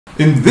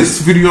In this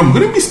video, I'm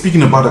going to be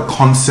speaking about a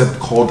concept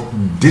called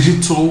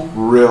digital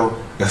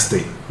real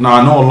estate. Now,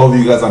 I know a lot of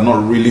you guys are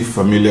not really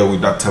familiar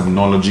with that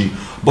terminology,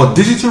 but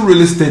digital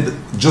real estate,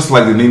 just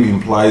like the name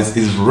implies,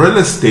 is real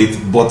estate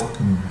but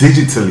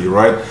digitally,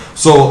 right?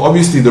 So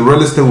obviously the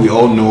real estate we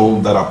all know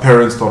that our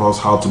parents taught us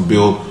how to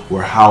build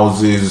were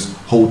houses,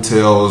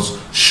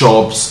 hotels,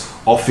 shops,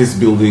 office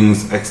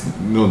buildings,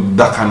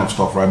 that kind of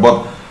stuff, right?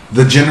 But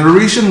the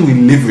generation we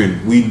live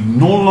in, we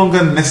no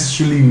longer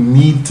necessarily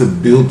need to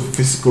build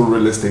physical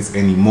real estate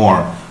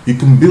anymore. You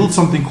can build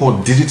something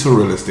called digital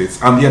real estate,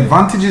 and the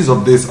advantages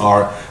of this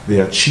are they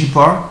are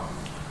cheaper,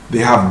 they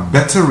have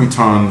better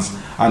returns,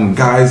 and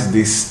guys,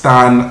 they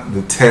stand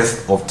the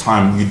test of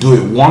time. You do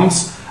it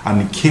once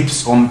and it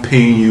keeps on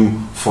paying you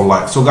for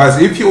life. So guys,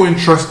 if you're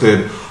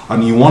interested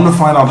and you want to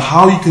find out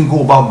how you can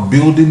go about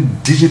building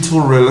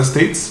digital real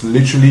estate,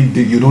 literally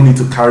you don't need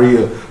to carry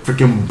a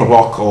freaking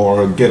block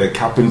or get a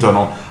carpenter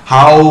on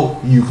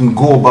how you can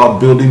go about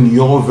building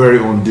your very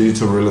own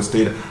digital real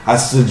estate, I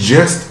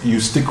suggest you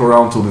stick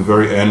around till the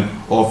very end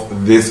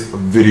of this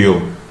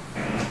video.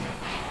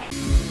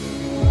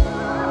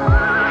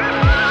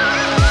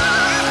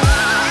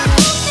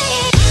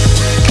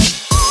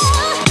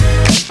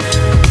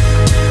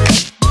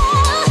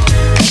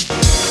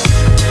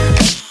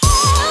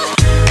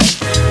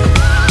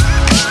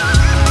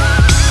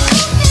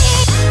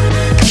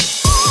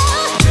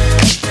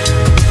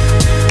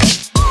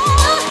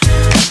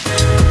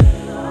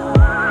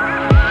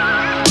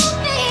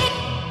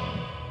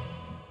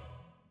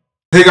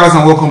 Hey guys,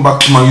 and welcome back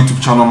to my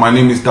YouTube channel. My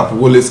name is Dapo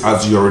Willis.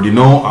 As you already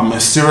know, I'm a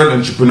serial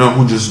entrepreneur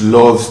who just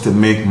loves to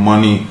make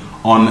money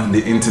on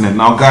the internet.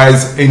 Now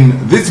guys,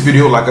 in this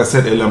video, like I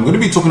said earlier, I'm going to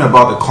be talking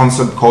about a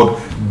concept called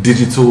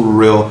digital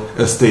real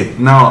estate.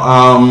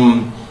 Now,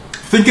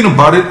 thinking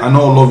about it, I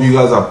know a lot of you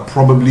guys are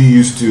probably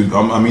used to,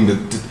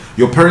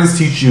 your parents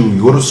teach you,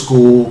 you go to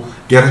school,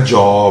 get a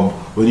job.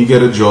 When you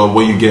get a job,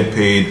 when you get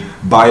paid,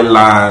 buy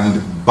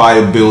land, buy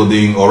a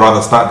building, or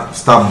rather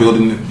start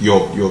building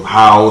your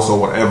house or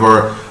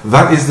whatever.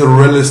 That is the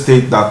real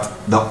estate that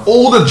the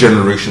older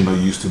generation are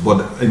used to.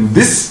 But in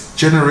this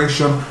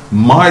generation,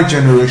 my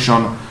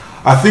generation,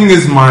 I think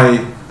is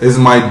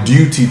my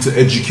duty to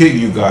educate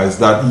you guys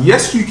that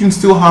yes, you can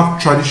still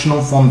have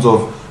traditional forms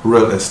of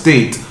real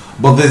estate,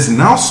 but there's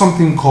now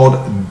something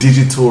called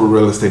digital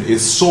real estate.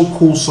 It's so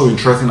cool, so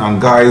interesting, and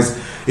guys,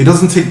 it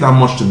doesn't take that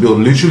much to build.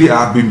 Literally,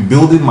 I've been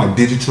building my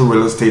digital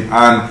real estate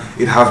and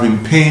it has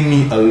been paying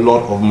me a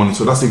lot of money.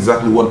 So that's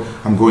exactly what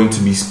I'm going to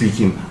be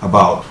speaking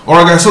about.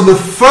 Alright guys, so the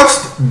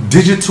first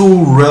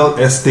digital real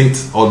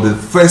estate or the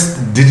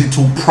first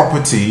digital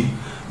property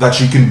that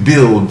you can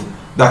build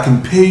that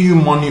can pay you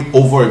money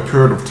over a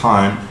period of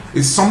time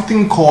is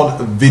something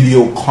called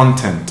video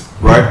content,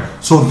 right?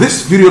 So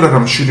this video that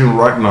I'm shooting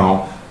right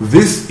now,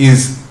 this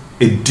is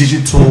a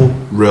digital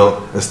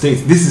real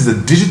estate. This is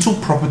a digital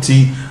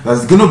property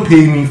that's gonna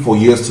pay me for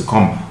years to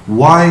come.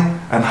 Why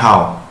and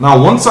how?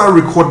 Now, once I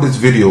record this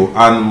video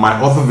and my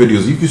other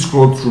videos, if you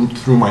scroll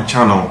through my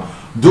channel,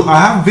 I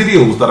have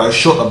videos that I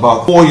shot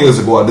about 4 years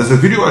ago. There's a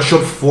video I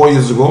shot 4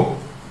 years ago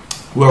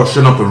where I was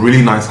showing up a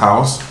really nice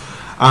house.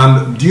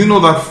 And do you know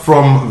that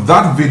from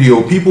that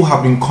video, people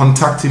have been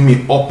contacting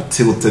me up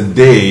till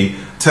today,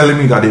 telling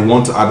me that they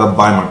want to either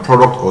buy my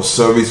product or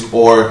service,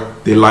 or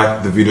they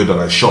like the video that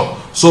I shot.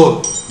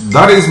 So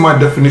that is my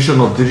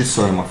definition of digital.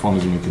 Sorry, my phone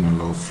is making a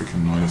lot of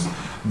freaking noise.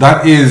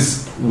 That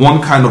is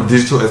one kind of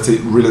digital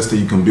real estate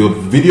you can build.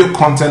 Video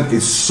content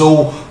is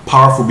so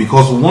powerful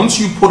because once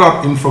you put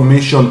out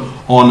information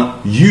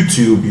on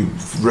YouTube, you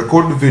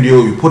record the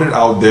video, you put it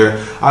out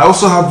there. I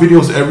also have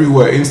videos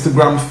everywhere,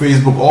 Instagram,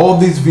 Facebook, all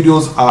these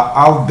videos are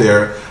out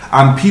there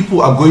and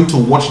people are going to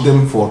watch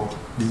them for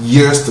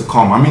years to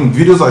come. I mean,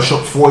 videos I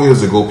shot 4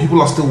 years ago,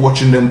 people are still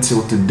watching them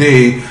till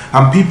today,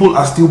 and people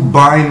are still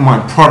buying my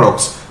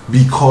products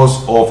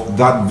because of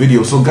that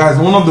video. So guys,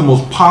 one of the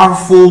most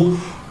powerful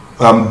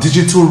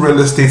digital real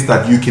estate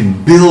that you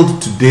can build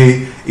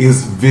today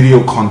is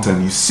video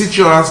content. You sit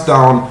your ass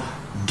down,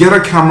 get a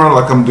camera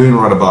like I'm doing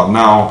right about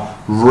now,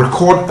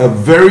 record a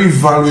very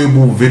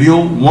valuable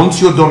video.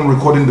 Once you're done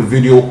recording the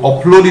video,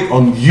 upload it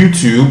on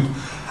YouTube.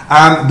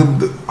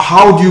 And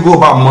how do you go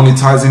about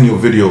monetizing your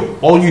video?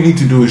 All you need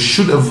to do is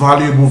shoot a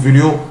valuable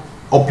video,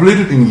 upload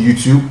it in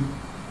YouTube,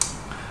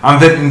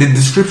 and then in the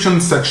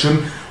description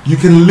section, you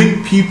can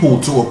link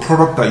people to a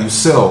product that you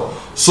sell.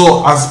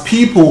 So as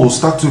people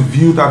start to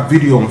view that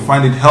video and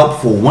find it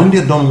helpful, when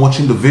they're done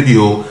watching the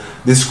video,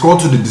 they scroll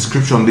to the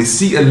description, they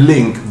see a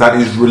link that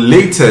is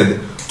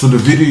related to the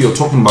video you're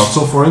talking about.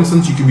 So for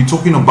instance, you could be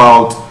talking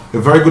about,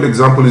 a very good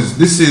example is,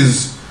 this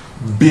is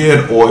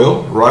beard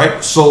oil,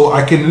 right? So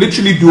I can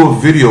literally do a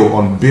video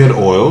on beard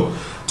oil,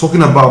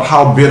 talking about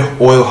how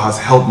beard oil has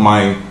helped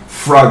my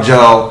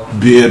fragile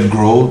beard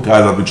grow.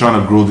 Guys, I've been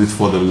trying to grow this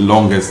for the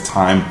longest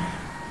time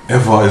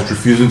ever. It's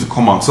refusing to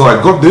come out. So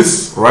I got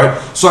this, right?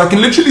 So I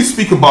can literally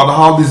speak about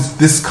how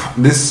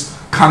this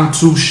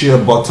Cantu shea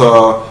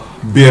butter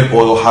beard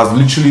oil has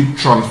literally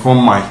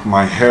transformed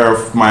my hair,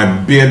 my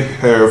beard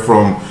hair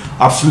from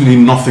absolutely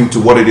nothing to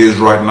what it is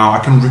right now, I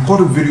can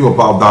record a video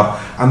about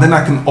that, and then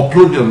I can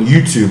upload it on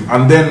YouTube,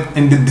 and then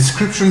in the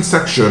description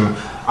section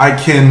I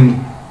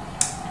can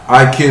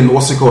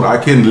what's it called, I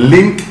can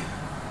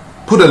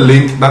put a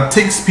link that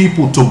takes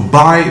people to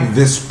buy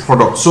this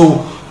product.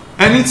 So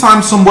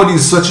anytime somebody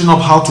is searching up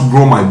how to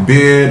grow my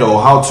beard,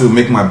 or how to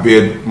make my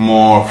beard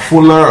more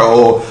fuller,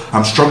 or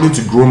I'm struggling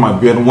to grow my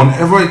beard,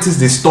 whenever it is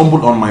they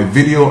stumble on my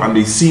video and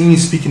they see me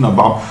speaking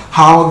about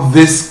how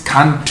this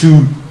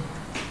Cantu,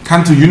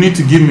 you need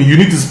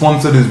to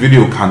sponsor this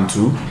video,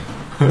 Cantu.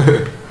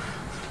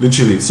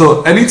 Literally.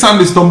 So anytime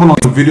they stumble on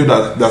a video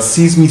that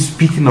sees me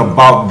speaking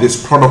about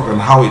this product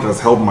and how it has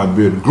helped my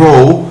beard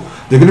grow,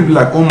 they're gonna be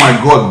like, oh my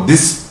god,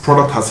 this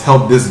product has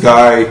helped this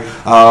guy.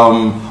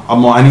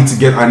 I need to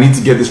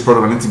get this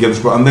product,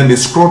 and then they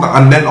scroll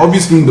down, and then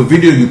obviously in the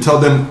video you tell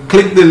them,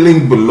 click the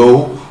link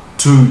below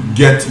to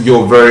get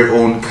your very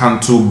own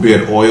Cantu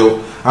beard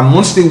oil. And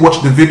once they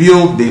watch the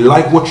video, they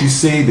like what you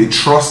say, they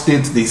trust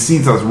it, they see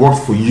it has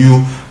worked for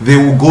you, they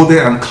will go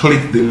there and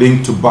click the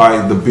link to buy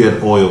the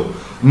beard oil.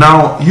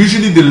 Now,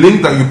 usually the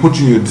link that you put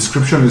in your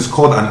description is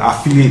called an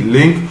affiliate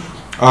link.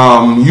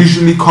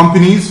 Usually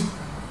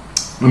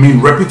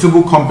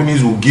reputable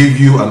companies will give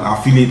you an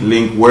affiliate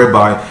link,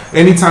 whereby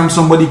anytime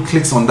somebody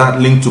clicks on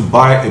that link to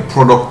buy a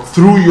product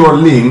through your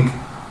link,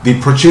 they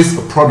purchase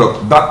a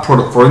product. That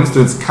product, for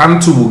instance,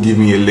 Cantu will give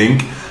me a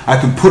link. I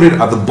can put it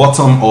at the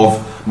bottom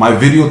of my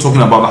video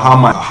talking about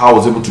how I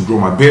was able to grow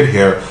my beard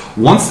hair.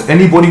 Once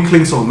anybody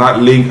clicks on that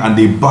link and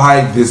they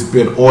buy this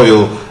beard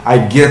oil, I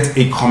get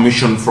a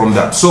commission from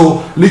that.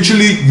 So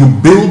literally, you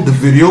build the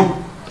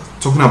video,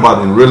 talking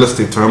about in real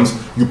estate terms,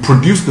 you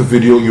produce the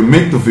video, you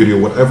make the video,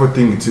 whatever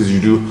thing it is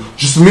you do,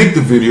 just make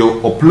the video,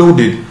 upload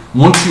it.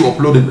 Once you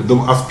upload it,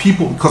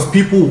 because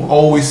people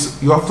always,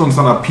 you have to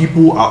understand that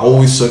people are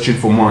always searching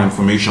for more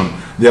information.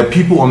 There are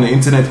people on the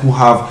internet who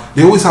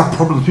they always have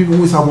problems. People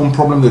always have one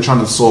problem they're trying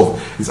to solve.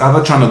 It's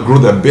either trying to grow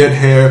their beard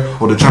hair,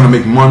 or they're trying to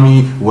make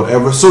money,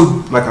 whatever.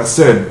 So like I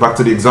said, back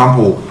to the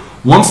example,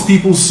 once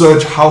people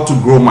search how to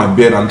grow my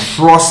beard, and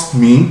trust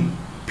me,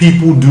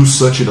 people do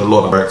search it a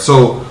lot, right?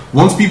 So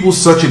once people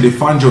search it, they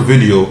find your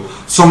video.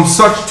 Some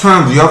such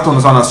terms, you have to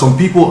understand that some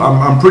people,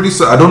 I'm pretty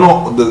certain, I don't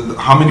know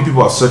how many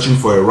people are searching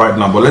for it right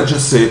now, but let's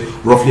just say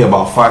roughly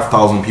about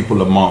 5,000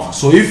 people a month.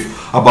 So if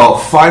about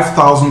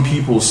 5,000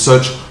 people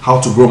search how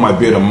to grow my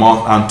beard a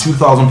month, and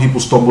 2,000 people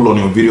stumble on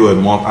your video a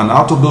month, and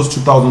out of those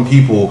 2,000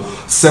 people,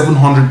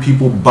 700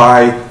 people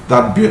buy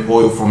that beard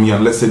oil from me,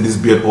 and let's say this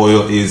beard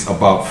oil is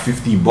about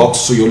 50 bucks,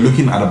 so you're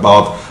looking at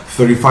about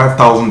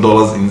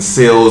 $35,000 in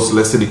sales.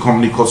 Let's say the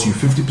company costs you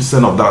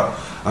 50% of that,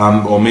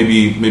 or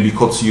maybe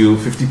cuts you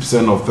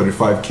 50% of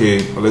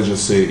 35k. Let's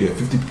just say, yeah,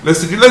 50.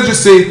 Let's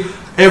just say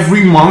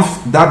every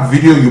month that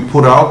video you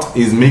put out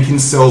is making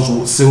sales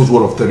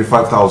worth of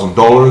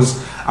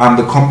 $35,000, and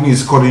the company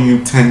is cutting you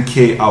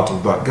 10k out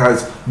of that.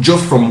 Guys,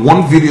 just from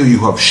one video you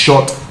have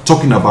shot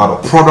talking about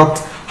a product,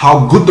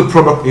 how good the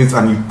product is,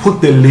 and you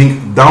put the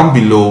link down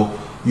below,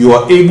 you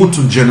are able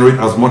to generate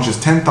as much as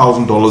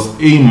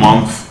 $10,000 a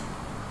month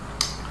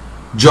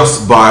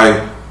just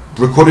by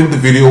recording the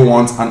video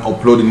once and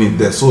uploading it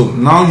there. So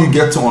now you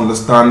get to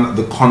understand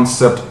the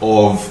concept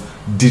of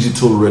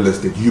digital real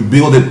estate. You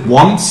build it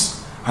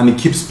once and it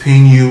keeps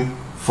paying you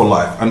for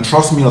life. And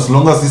trust me, as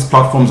long as these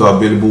platforms are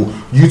available,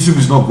 YouTube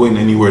is not going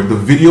anywhere. The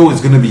video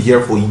is going to be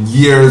here for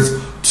years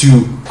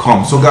to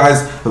come. So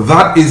guys,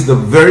 that is the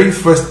very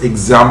first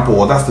example,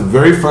 or that's the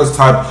very first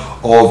type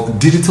of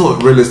digital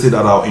real estate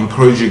that I'll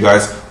encourage you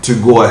guys to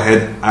go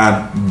ahead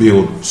and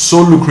build.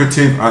 So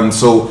lucrative and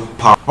so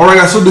powerful. Alright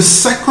guys, so the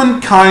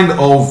second kind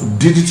of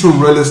digital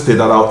real estate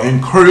that I'll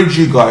encourage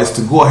you guys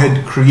to go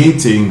ahead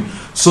creating,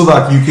 so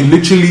that you can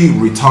literally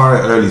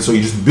retire early. So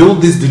you just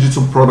build these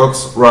digital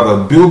products,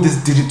 rather build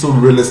this digital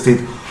real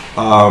estate,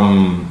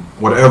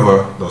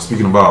 whatever that I was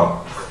speaking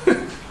about.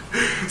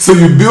 So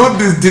you build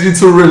this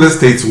digital real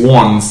estate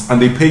once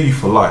and they pay you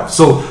for life.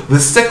 So the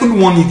second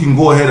one you can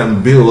go ahead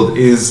and build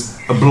is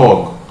a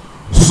blog.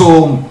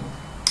 So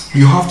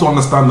you have to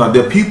understand that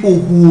there are people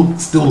who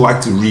still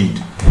like to read.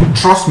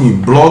 Trust me,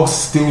 blogs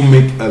still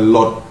make a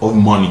lot of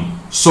money.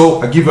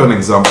 So I give you an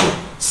example.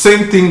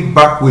 Same thing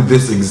back with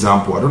this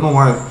example. I don't know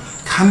why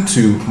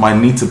Cantu might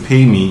need to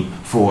pay me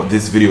for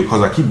this video,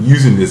 because I keep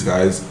using this,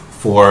 guys,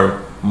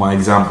 for my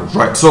examples,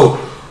 right? So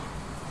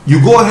you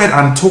go ahead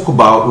and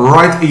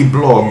write a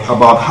blog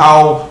about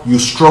how you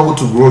struggle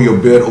to grow your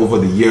beard over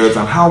the years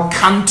and how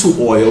Cantu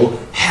oil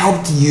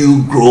helped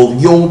you grow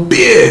your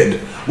beard.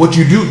 What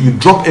you do, you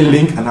drop a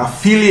link, an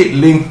affiliate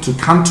link to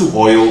Cantu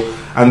oil,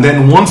 and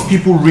then once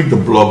people read the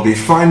blog, they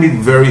find it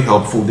very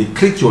helpful, they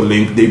click your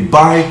link, they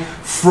buy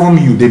from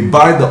you, they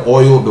buy the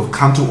oil, the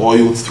Cantu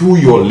oil through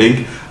your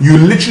link. You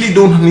literally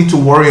don't need to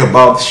worry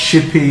about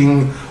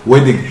shipping,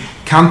 where the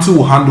Cantu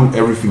will handle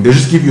everything. They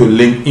just give you a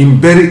link,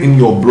 embed it in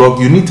your blog.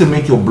 You need to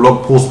make your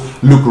blog post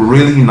look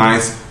really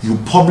nice. You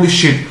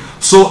publish it.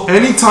 So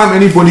anytime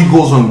anybody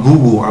goes on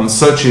Google and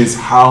searches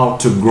how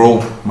to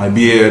grow my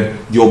beard,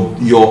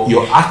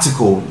 your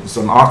article, it's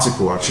an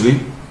article actually,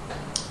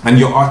 and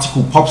your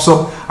article pops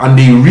up and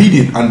they read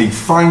it and they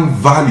find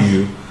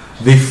value.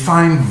 They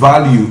find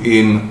value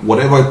in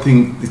whatever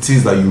thing it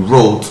is that you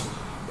wrote,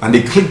 and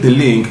they click the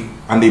link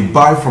and they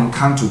buy from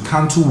Cantu.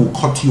 Cantu will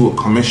cut you a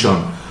commission.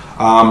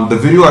 The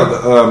video,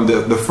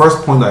 the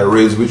first point I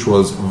raised, which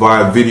was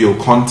via video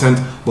content,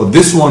 but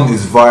this one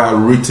is via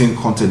written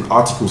content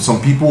articles.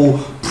 Some people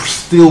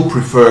still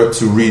prefer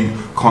to read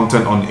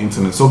content on the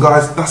internet. So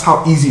guys, that's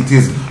how easy it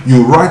is.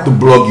 You write the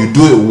blog, you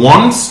do it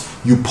once,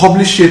 you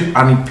publish it,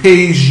 and it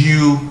pays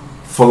you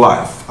for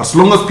life. As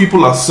long as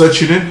people are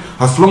searching it,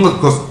 as long as,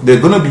 because there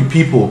are going to be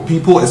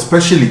people,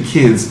 especially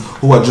kids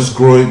who are just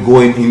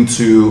going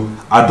into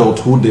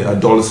adulthood, the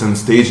adolescent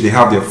stage. They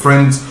have their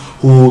friends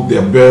who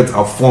their beards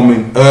are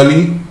forming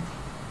early,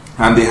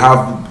 and they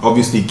have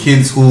obviously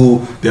kids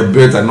who their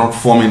beards are not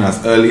forming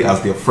as early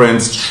as their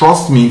friends.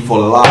 Trust me, for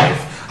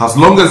life, as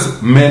long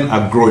as men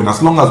are growing,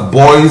 as long as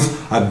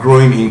boys are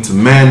growing into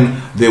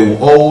men, they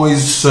will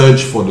always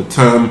search for the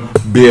term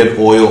beard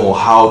oil or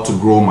how to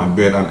grow my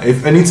beard. And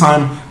if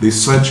anytime they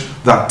search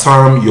that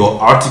term, your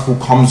article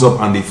comes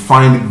up and they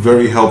find it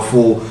very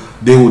helpful,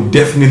 they will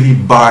definitely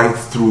buy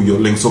through your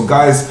link. So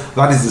guys,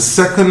 that is the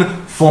second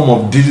form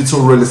of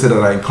digital real estate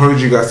that I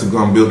encourage you guys to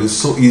go and build. It's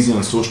so easy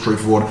and so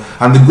straightforward.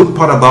 And the good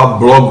part about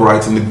blog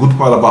writing, the good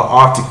part about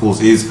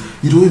articles is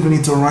you don't even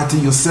need to write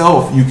it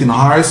yourself. You can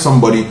hire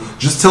somebody,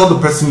 just tell the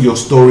person your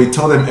story,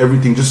 tell them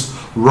everything, just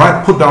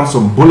put down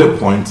some bullet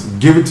points,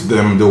 give it to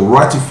them, they'll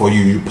write it for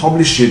you, you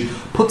publish it,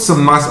 put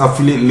some nice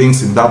affiliate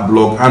links in that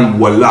blog, and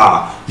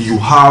voila, you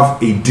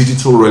have a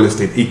digital real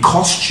estate. It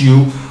costs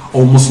you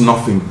almost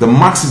nothing. The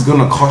max is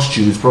gonna cost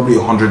you is probably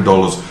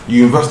 $100.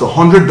 You invest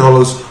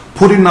 $100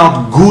 putting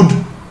out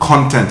good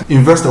content,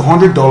 invest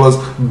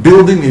 $100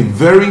 building a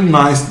very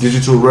nice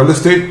digital real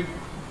estate,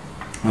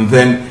 and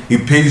then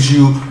it pays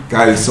you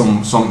guys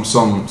some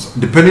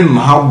depending on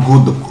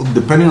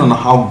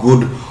how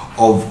good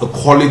of a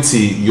quality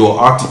your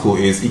article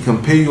is, it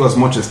can pay you as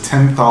much as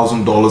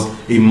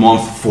 $10,000 a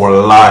month for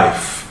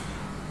life.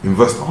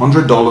 Invest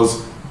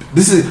 $100.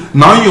 This is,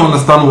 now you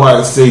understand why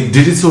I say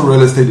digital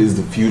real estate is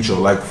the future.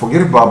 Like,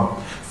 forget about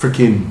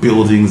freaking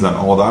buildings and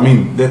all that. I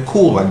mean, they're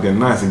cool, like they're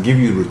nice and give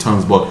you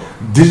returns, but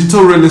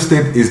digital real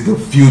estate is the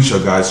future,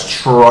 guys.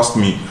 Trust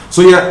me.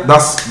 So yeah,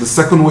 that's the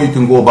second way you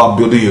can go about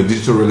building your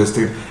digital real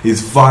estate,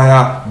 is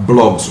via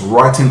blogs,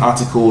 writing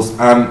articles,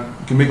 and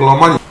you can make a lot of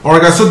money. All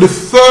right, guys. So the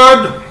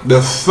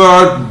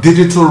third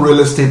digital real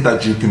estate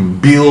that you can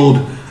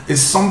build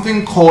is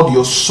something called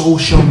your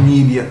social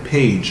media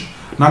page.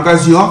 Now,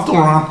 guys, you have to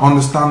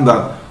understand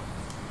that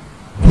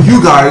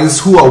you guys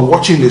who are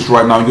watching this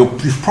right now,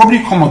 you've probably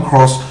come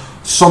across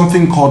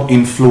something called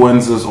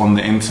influencers on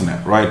the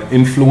internet, right?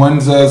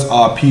 Influencers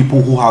are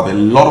people who have a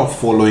lot of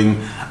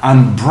following,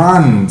 and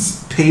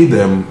brands pay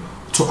them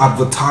to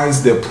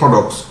advertise their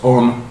products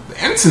on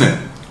the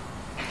internet.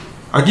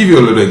 I'll give you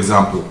a little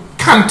example.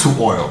 Cantu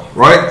oil,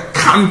 right?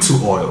 Cantu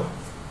oil.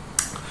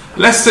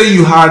 Let's say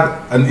you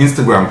had an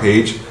Instagram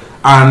page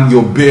and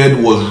your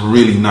beard was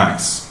really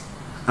nice,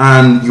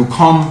 and you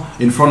come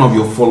in front of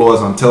your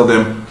followers and tell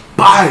them,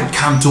 buy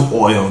Cantu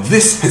oil,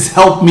 this has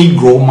helped me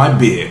grow my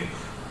beard,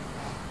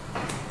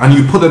 and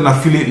you put an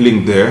affiliate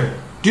link there.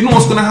 Do you know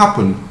what's going to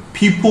happen?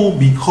 People,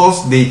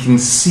 because they can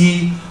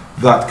see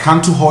that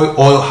Cantu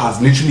oil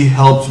has literally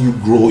helped you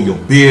grow your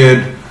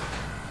beard,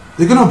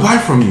 they're going to buy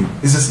from you.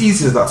 It's as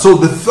easy as that. So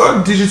the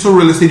third digital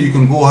real estate you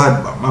can go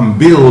ahead and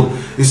build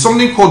is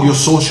something called your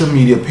social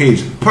media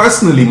page.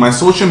 Personally, my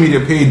social media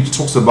page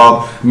talks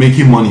about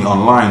making money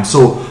online.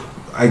 So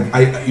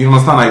you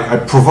understand, I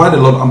provide a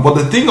lot, but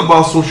the thing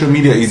about social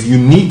media is you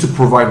need to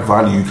provide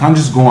value. You can't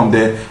just go on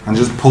there and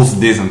just post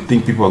this and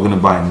think people are going to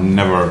buy.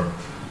 Never.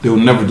 They will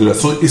never do that.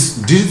 So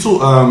it's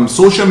digital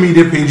social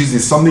media pages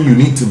is something you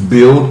need to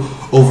build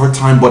over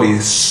time, but it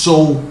is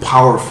so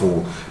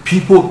powerful.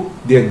 People,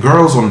 their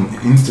girls on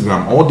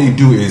Instagram, all they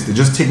do is they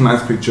just take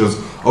nice pictures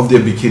of their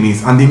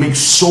bikinis and they make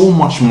so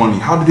much money.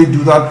 How do they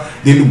do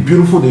that? They look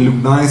beautiful, they look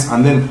nice,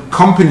 and then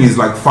companies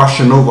like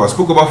Fashion Nova, I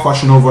spoke about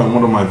Fashion Nova in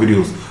one of my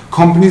videos.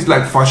 Companies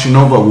like Fashion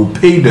Nova will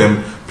pay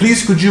them,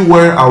 please could you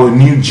wear our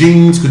new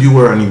jeans, could you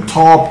wear a new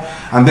top,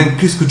 and then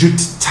please could you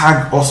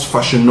tag us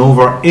Fashion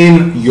Nova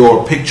in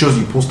your pictures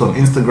you post on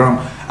Instagram,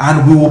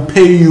 and we will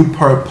pay you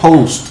per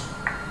post.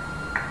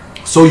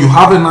 So you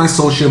have a nice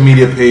social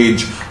media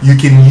page, you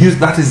can use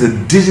that as a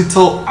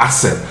digital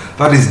asset.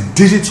 That is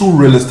digital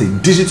real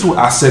estate, digital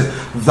asset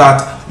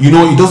that, you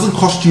know, it doesn't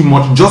cost you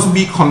much. Just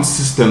be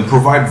consistent,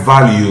 provide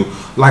value.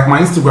 Like my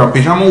Instagram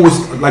page, I'm always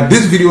like,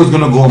 this video is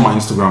going to go on my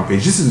Instagram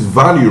page. This is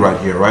value right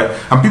here, right?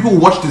 And people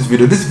watch this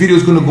video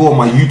is going to go on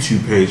my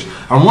YouTube page.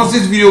 And once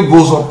this video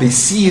goes up, they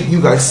see it,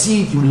 you guys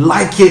see it, you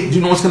like it. Do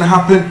you know what's going to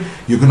happen?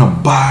 You're going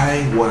to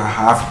buy what I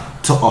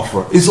have to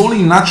offer. It's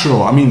only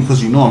natural. I mean,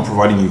 because you know I'm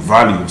providing you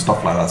value and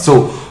stuff like that.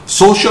 So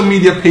social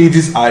media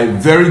pages are a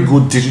very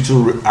good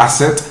digital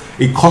asset.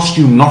 It costs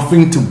you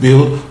nothing to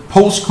build.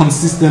 Post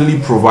consistently,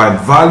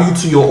 provide value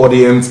to your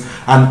audience,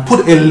 and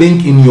put a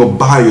link in your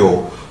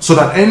bio so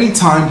that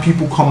anytime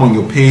people come on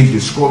your page, they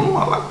scroll,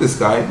 I like this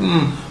guy,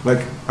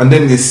 and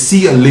then they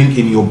see a link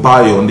in your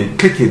bio and they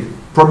click it,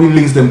 probably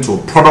links them to a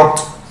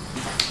product.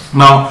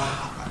 Now,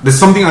 there's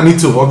something I need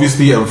to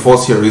obviously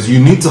enforce here is you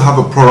need to have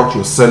a product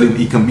you're selling.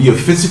 It can be a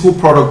physical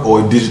product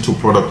or a digital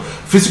product.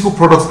 Physical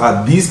products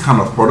are these kind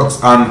of products,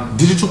 and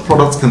digital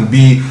products can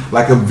be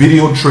like a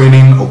video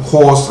training, a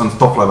course, and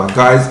stuff like that.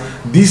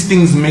 Guys, these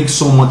things make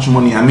so much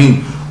money. I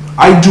mean,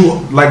 I do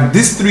like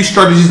these 3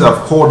 strategies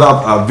I've called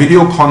out are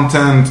video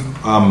content,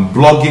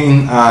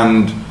 blogging,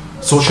 and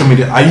social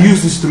media. I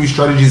use these 3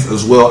 strategies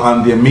as well,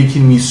 and they're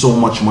making me so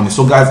much money.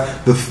 So guys,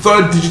 the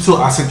third digital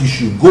asset you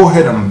should go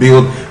ahead and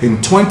build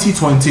in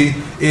 2020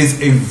 is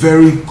a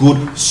very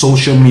good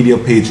social media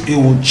page. It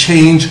will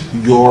change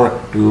your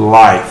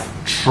life.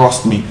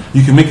 Trust me.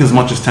 You can make as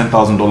much as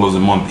 $10,000 a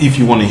month if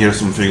you want to hear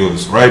some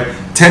figures, right?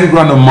 10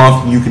 grand a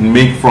month you can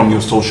make from your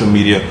social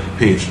media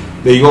page.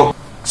 There you go.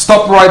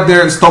 Stop right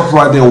there, stop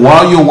right there.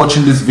 While you're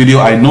watching this video,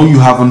 I know you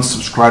haven't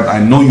subscribed,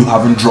 I know you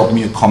haven't dropped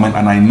me a comment,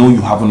 and I know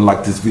you haven't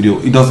liked this video.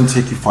 It doesn't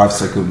take you 5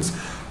 seconds.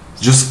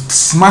 Just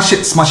smash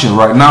it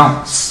right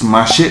now.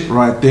 Smash it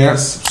right there.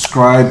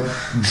 Subscribe,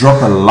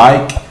 drop a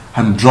like,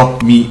 and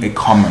drop me a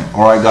comment.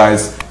 Alright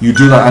guys, you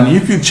do that, and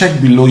if you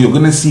check below, you're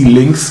gonna see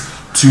links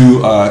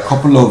to a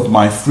couple of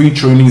my free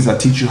trainings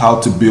that teach you how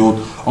to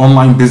build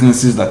online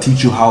businesses, that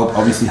teach you how,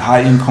 obviously,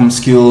 high income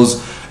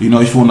skills. You know,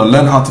 if you want to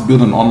learn how to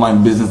build an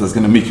online business that's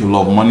going to make you a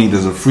lot of money,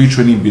 there's a free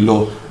training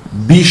below.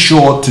 Be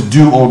sure to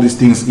do all these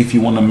things if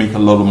you want to make a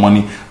lot of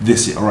money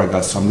this year. All right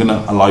guys, so I'm going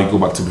to allow you to go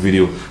back to the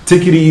video.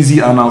 Take it easy,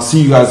 and I'll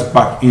see you guys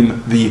back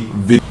in the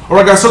video. All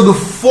right guys, so the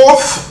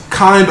fourth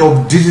kind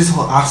of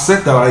digital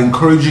asset that I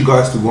encourage you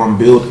guys to go and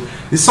build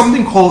is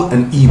something called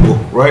an ebook,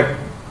 right?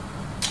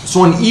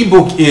 So an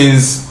ebook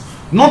is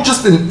not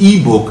just an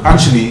ebook,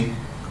 actually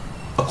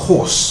a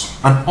course,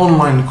 an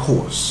online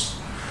course.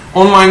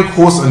 Online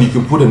course, and you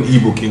can put an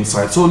ebook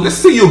inside. So let's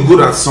say you're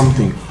good at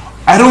something.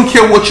 I don't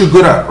care what you're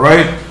good at,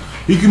 right?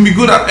 You can be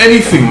good at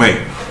anything,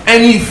 mate.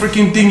 Any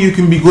freaking thing you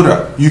can be good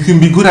at. You can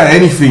be good at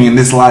anything in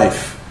this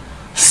life.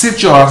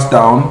 Sit your ass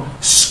down,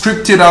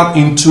 script it out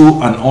into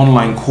an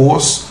online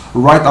course,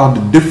 write out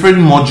the different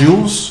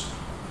modules,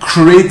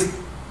 create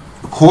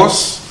a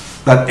course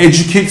that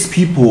educates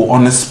people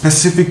on a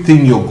specific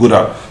thing you're good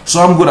at.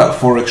 So I'm good at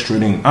forex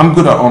trading, I'm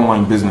good at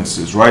online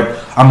businesses, right?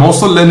 I'm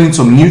also learning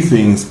some new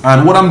things,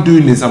 and what I'm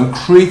doing is I'm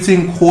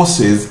creating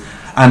courses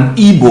and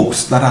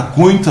ebooks that are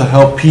going to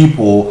help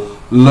people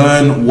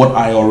learn what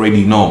I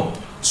already know.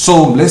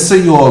 So let's say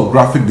you're a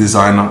graphic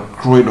designer,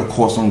 create a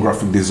course on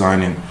graphic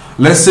designing.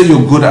 Let's say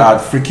you're good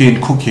at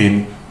freaking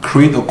cooking,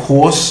 create a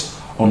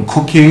course on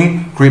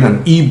cooking, create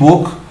an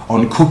ebook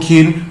on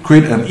cooking,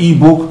 create an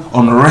ebook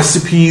on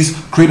recipes,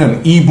 create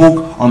an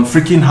ebook on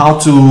freaking how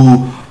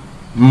to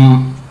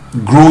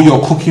grow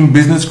your cooking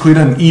business, create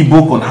an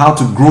ebook on how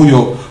to grow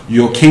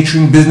your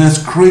catering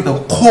business, create a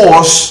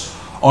course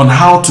on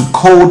how to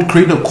code,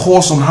 create a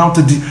course on how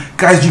to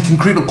guys, you can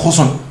create a course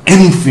on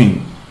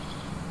anything.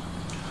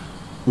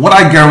 What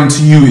I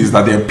guarantee you is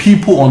that there are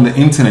people on the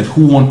internet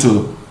who want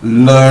to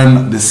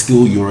learn the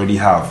skill you already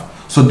have.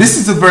 So this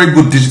is a very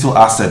good digital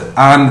asset,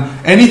 and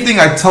anything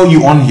I tell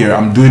you on here,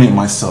 I'm doing it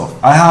myself.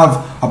 I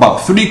have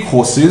about 3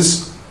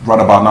 courses right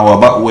about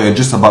now. We're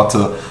just about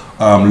to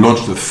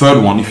launch the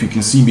 3rd one. If you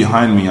can see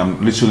behind me,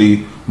 I'm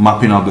literally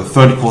mapping out the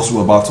 3rd course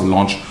we're about to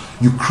launch.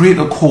 You create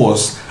a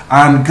course,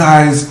 and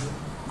guys,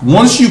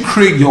 once you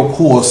create your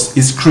course,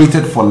 it's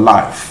created for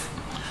life.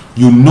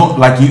 You know,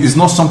 it's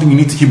not something you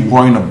need to keep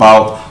worrying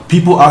about.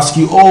 People ask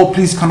you, oh,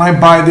 please, can I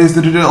buy this?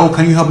 Oh,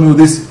 can you help me with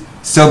this?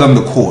 Sell them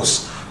the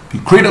course. You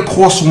create a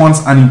course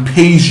once, and it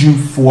pays you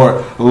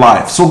for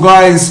life. So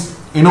guys,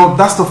 you know,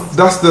 that's the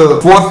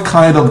 4th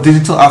kind of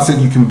digital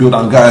asset you can build.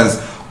 And guys,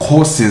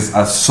 courses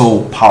are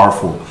so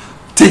powerful.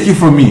 Take it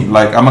from me,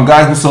 like, I'm a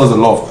guy who sells a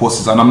lot of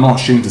courses, and I'm not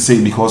ashamed to say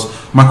it because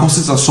my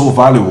courses are so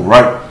valuable,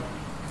 right?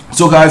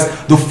 So guys,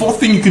 the 4th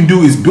thing you can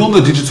do is build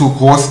a digital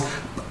course,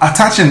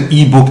 attach an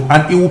ebook,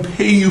 and it will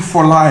pay you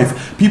for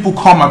life. People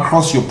come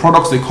across your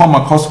products, they come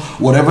across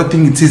whatever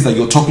thing it is that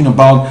you're talking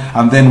about,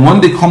 and then when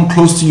they come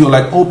close to you, you're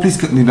like, oh, please,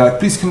 can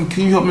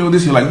you help me with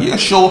this? You're like, yeah,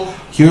 sure,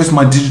 here's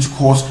my digital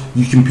course,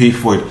 you can pay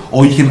for it.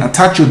 Or you can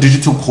attach your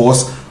digital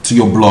course to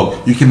your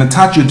blog. You can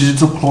attach your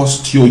digital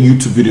course to your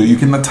YouTube video. You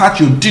can attach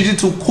your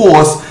digital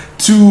course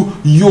to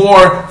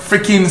your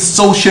freaking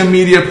social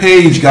media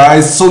page,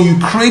 guys. So you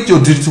create your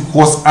digital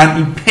course,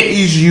 and it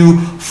pays you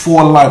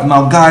for life.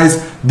 Now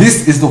guys,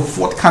 this is the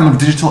 4th kind of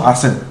digital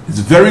asset. It's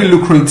very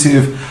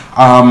lucrative.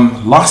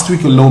 Last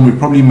week alone, we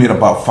probably made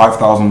about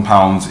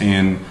 £5,000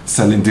 in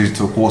selling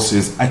digital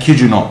courses. I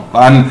kid you not.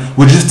 And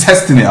we're just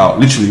testing it out.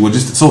 Literally,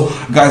 so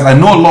guys, I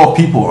know a lot of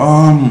people.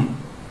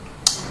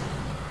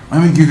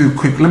 Let me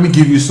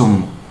give you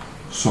some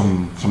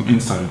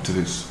insight into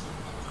this.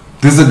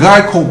 There's a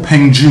guy called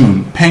Peng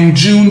Joon. Peng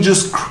Joon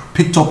just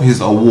picked up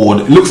his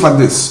award. It looks like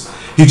this.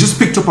 He just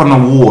picked up an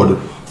award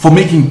for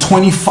making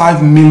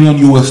 $25 million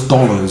US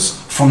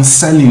from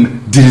selling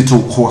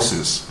digital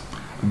courses.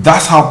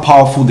 That's how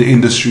powerful the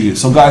industry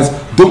is. So guys,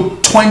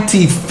 don't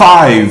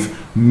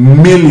 $25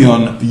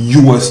 million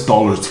US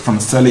dollars from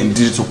selling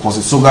digital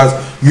courses. So guys,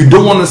 you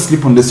don't want to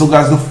sleep on this. So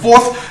guys, the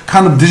fourth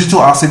kind of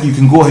digital asset you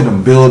can go ahead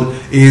and build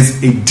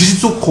is a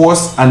digital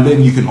course, and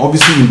then you can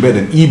obviously embed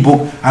an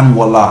ebook, and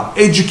voila,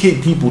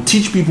 educate people,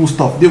 teach people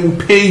stuff. They will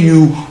pay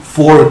you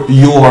for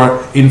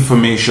your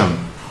information.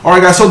 All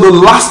right guys, so the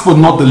last but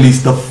not the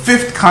least, the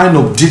fifth kind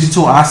of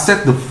digital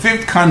asset, the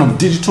fifth kind of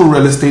digital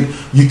real estate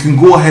you can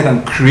go ahead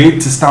and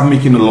create to start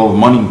making a lot of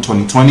money in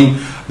 2020.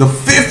 The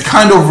fifth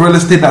kind of real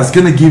estate that's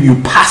going to give you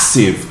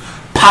passive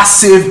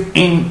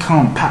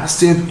income.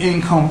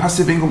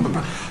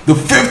 The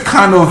fifth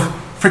kind of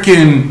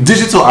freaking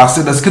digital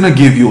asset that's going to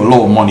give you a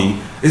lot of money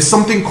is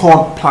something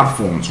called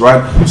platforms,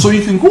 right? So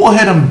you can go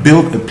ahead and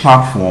build a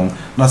platform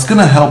that's going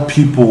to help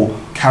people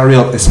carry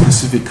out a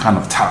specific kind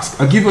of task.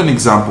 I'll give you an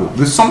example.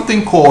 There's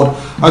something called,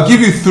 I'll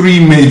give you three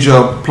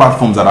major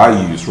platforms that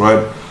I use,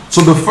 right?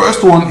 So the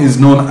first one is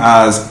known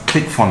as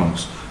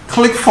ClickFunnels.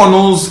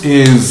 ClickFunnels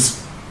is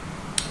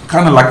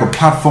kind of like a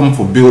platform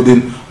for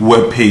building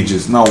web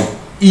pages. Now,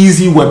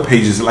 easy web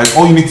pages, like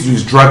all you need to do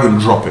is drag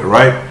and drop it,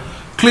 right?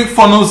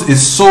 ClickFunnels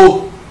is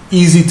so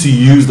easy to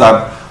use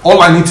that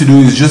all I need to do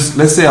is just,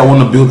 let's say I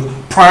want to build,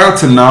 prior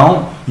to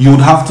now, you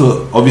would have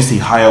to obviously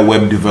hire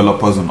web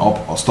developers and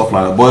or stuff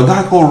like that. But a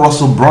guy called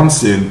Russell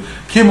Brunson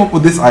came up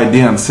with this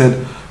idea and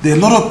said, there are a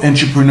lot of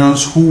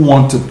entrepreneurs who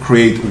want to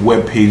create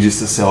web pages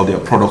to sell their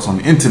products on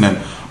the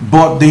internet,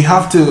 but they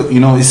have to, you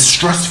know, it's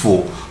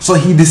stressful. So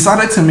he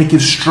decided to make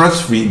it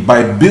stress-free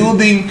by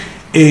building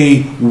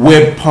a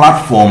web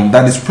platform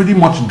that is pretty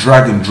much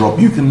drag and drop.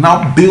 You can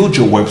now build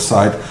your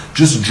website,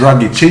 just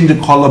drag it, change the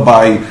color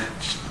by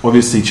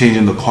obviously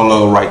changing the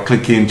color, right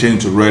clicking,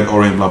 change to red,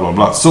 orange, blah blah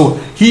blah. So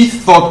he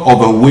thought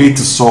of a way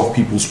to solve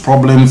people's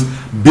problems,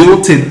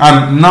 built it,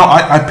 and now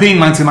I pay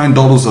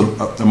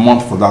 $99 a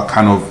month for that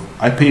kind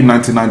of, I pay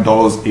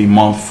 $99 a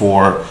month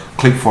for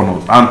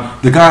ClickFunnels,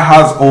 and the guy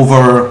has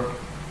over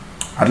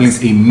at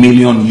least 1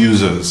 million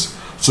users.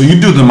 So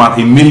you do the math,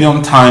 1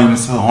 million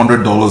times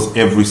 $100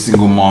 every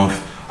single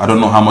month. I don't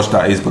know how much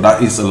that is, but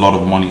that is a lot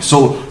of money.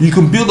 So you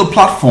can build a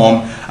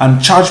platform and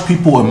charge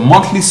people a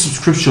monthly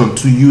subscription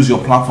to use your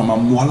platform,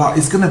 and voila,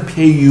 it's gonna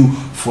pay you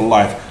for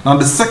life. Now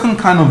the second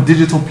kind of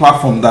digital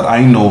platform that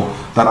I know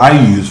that I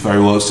use very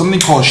well is something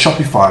called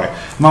Shopify.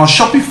 Now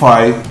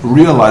Shopify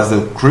realized,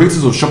 the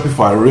creators of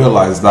Shopify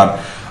realized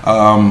that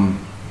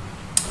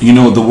you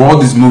know, the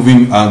world is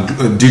moving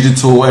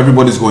digital,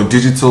 everybody's going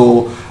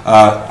digital.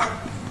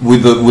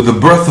 With the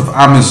birth of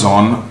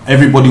Amazon,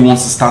 everybody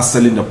wants to start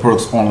selling their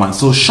products online.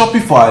 So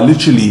Shopify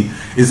literally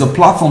is a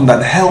platform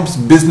that helps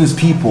business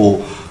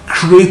people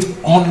create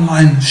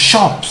online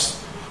shops.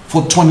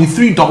 For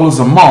 $23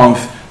 a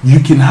month, you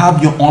can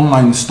have your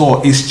online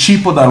store. It's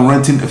cheaper than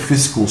renting a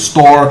physical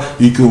store.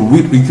 You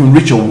can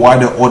reach a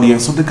wider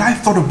audience. So the guy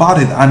thought about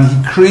it and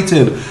he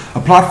created a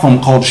platform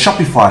called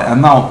Shopify.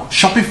 And now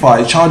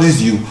Shopify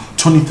charges you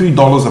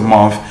 $23 a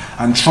month.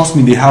 And trust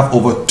me, they have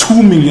over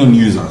 2 million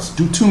users.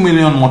 Do 2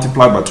 million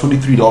multiplied by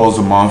 $23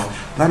 a month.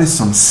 That is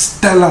some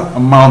stellar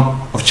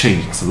amount of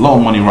change. It's a lot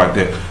of money right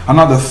there. And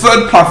now the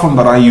third platform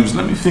that I use,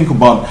 let me think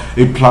about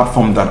a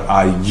platform that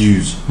I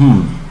use.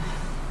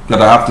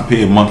 That I have to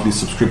pay a monthly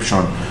subscription.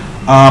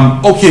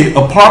 Okay,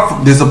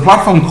 there's a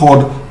platform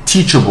called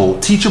Teachable.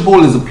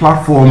 Teachable is a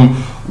platform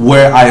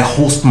where I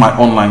host my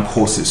online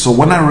courses. So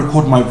when I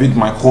record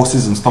my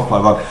courses and stuff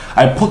like that,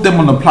 I put them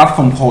on a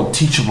platform called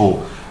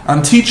Teachable.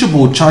 And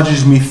Teachable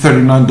charges me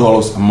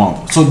 $39 a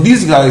month. So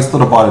these guys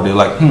thought about it. They're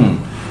like,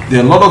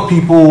 there are a lot of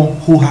people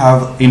who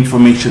have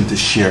information to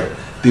share.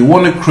 They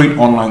want to create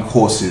online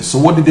courses. So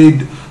what do?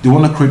 They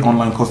want to create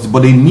online courses,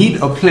 but they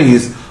need a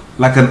place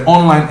like an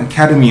online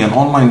academy, an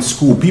online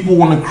school. People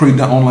want to create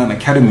their online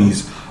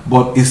academies,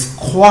 but it's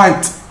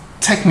quite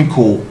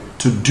technical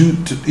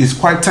it's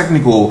quite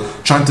technical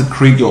trying to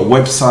create your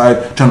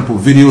website, trying to put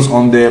videos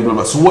on there, blah,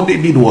 blah. So what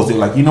they did was they're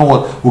like, you know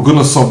what, we're going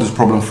to solve this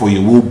problem for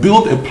you. We'll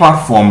build a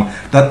platform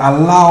that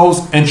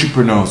allows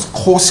entrepreneurs,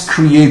 course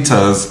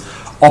creators,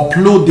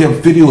 upload their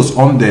videos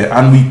on there,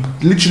 and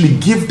we literally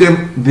give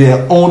them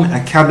their own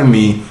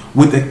academy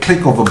with a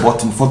click of a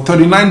button. For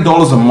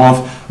 $39 a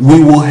month,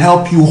 we will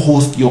help you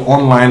host your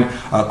online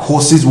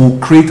courses. We'll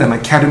create an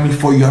academy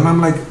for you. And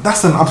I'm like,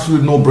 that's an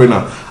absolute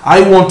no-brainer.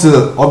 I want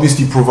to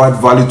obviously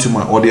provide value to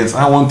my audience.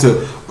 I want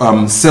to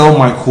sell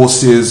my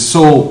courses.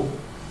 So,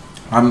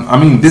 I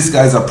mean, these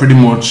guys are pretty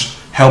much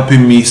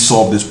helping me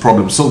solve this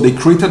problem. So they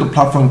created a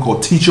platform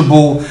called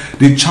Teachable.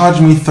 They charge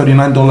me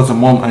 $39 a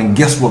month. And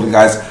guess what,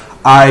 guys?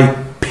 I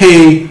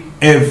pay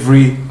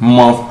every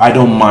month. I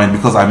don't mind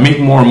because I make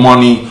more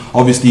money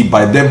obviously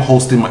by them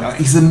hosting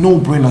it's a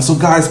no-brainer. So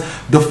guys,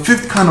 the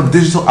fifth kind of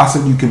digital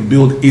asset you can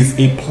build is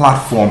a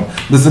platform.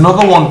 There's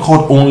another one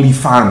called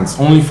OnlyFans.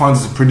 OnlyFans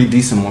is a pretty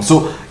decent one.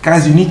 So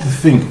guys, you need to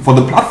think for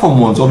the platform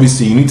ones.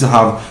 Obviously you need to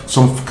have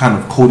some kind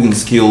of coding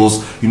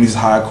skills. You need to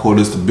hire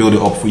coders to build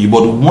it up for you.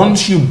 But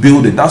once you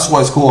build it, that's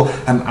why it's called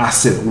an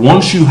asset.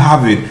 Once you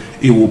have it,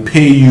 it will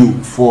pay you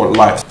for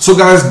life. So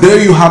guys,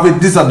 there you have it.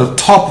 These are the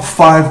top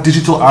 5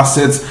 digital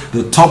assets,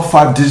 the top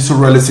 5 digital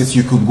real estates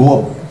you could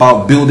go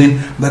about building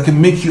that can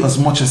make you as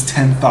much as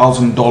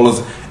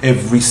 $10,000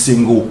 every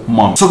single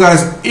month. So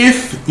guys,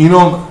 if you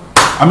know,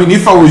 I mean,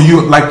 if I were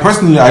you, like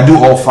personally, I do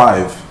all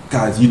 5.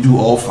 Guys, you do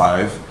all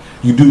 5.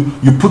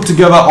 You put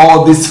together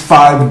all these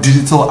 5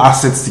 digital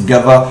assets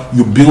together,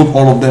 you build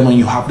all of them and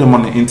you have them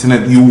on the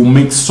internet. You will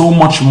make so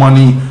much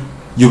money.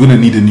 You're gonna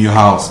need a new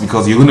house,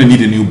 because you're gonna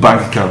need a new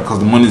bank account, because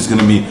the money is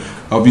gonna be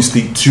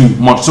obviously too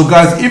much. So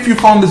guys, if you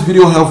found this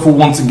video helpful,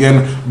 once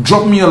again,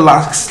 drop me a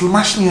like,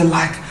 smash me a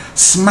like,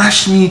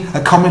 smash me a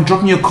comment,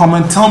 drop me a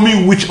comment, tell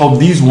me which of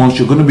these ones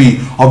you're going to be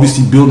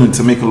obviously building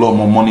to make a lot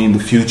more money in the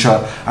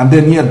future. And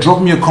then yeah,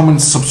 drop me a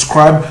comment,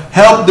 subscribe,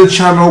 help the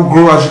channel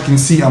grow. As you can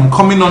see, I'm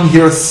coming on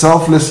here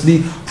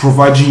selflessly,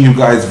 providing you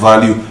guys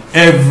value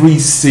every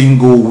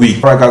single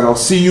week. All right guys, I'll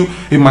see you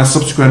in my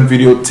subsequent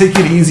video. Take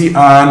it easy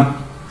and